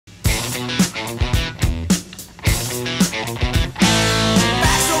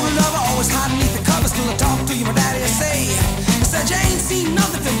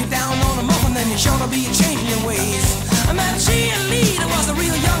be a change in your ways. I met a cheerleader, was a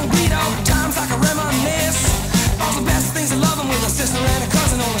real young breed. All times I can reminisce. All the best things of loving with a sister and a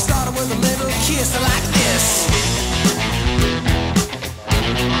cousin. Only started with a little kiss like this.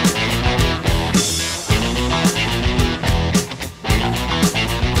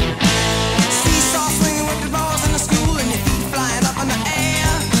 Seesaw swinging with the balls in the school and your feet flying up in the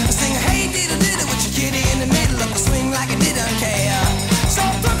air. Sing hey diddle diddle with your kitty in the middle of the swing like you didn't care. So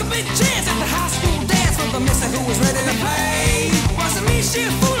I took a big chance at the high school dance with a missing who was ready to play. Wasn't me, she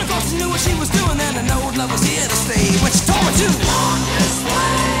a fool, of course she knew what she was doing. And I know love was here to stay when she told me to on this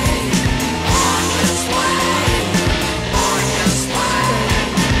way, on this way, on this way,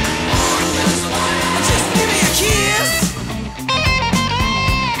 on this way. Just give me a kiss.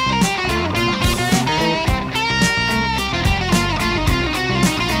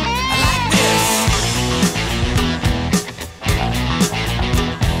 I like this.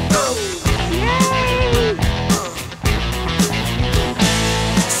 Oh.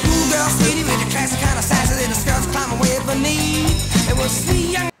 Schoolgirl sweetie with the classic kind of sassy little skirts climbing way up her knee. It was sweet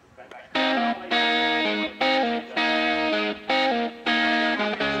young.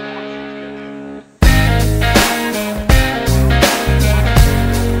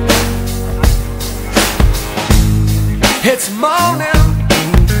 It's morning,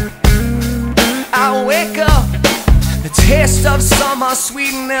 I wake up, the taste of summer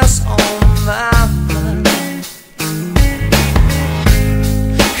sweetness on my mind.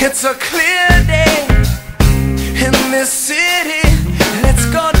 It's a clear day in this city. Let's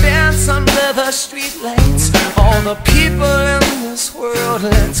go dance under the streetlights. All the people in this world,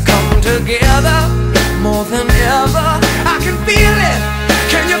 let's come together more than ever. I can feel it,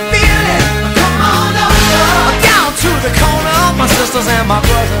 can you feel it? Come on over, down to the corner. My sisters and my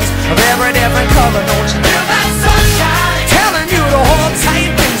brothers of every different color. Don't you feel that sunshine? Telling you to hold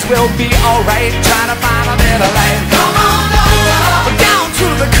tight, things will be alright. Try to find a better life. Come on over, down to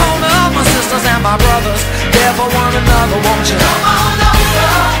the corner. My sisters and my brothers, there for one another, won't you? Come on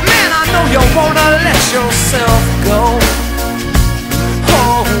over. Man, I know you wanna let yourself go.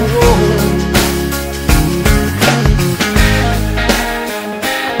 Oh, oh.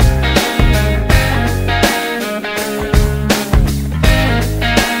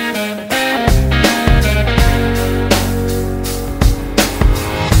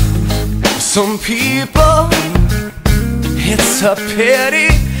 Some people, it's a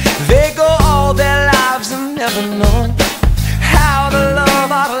pity, they go all their lives and never know how to love,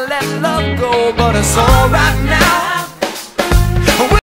 how to let love go. But it's alright now,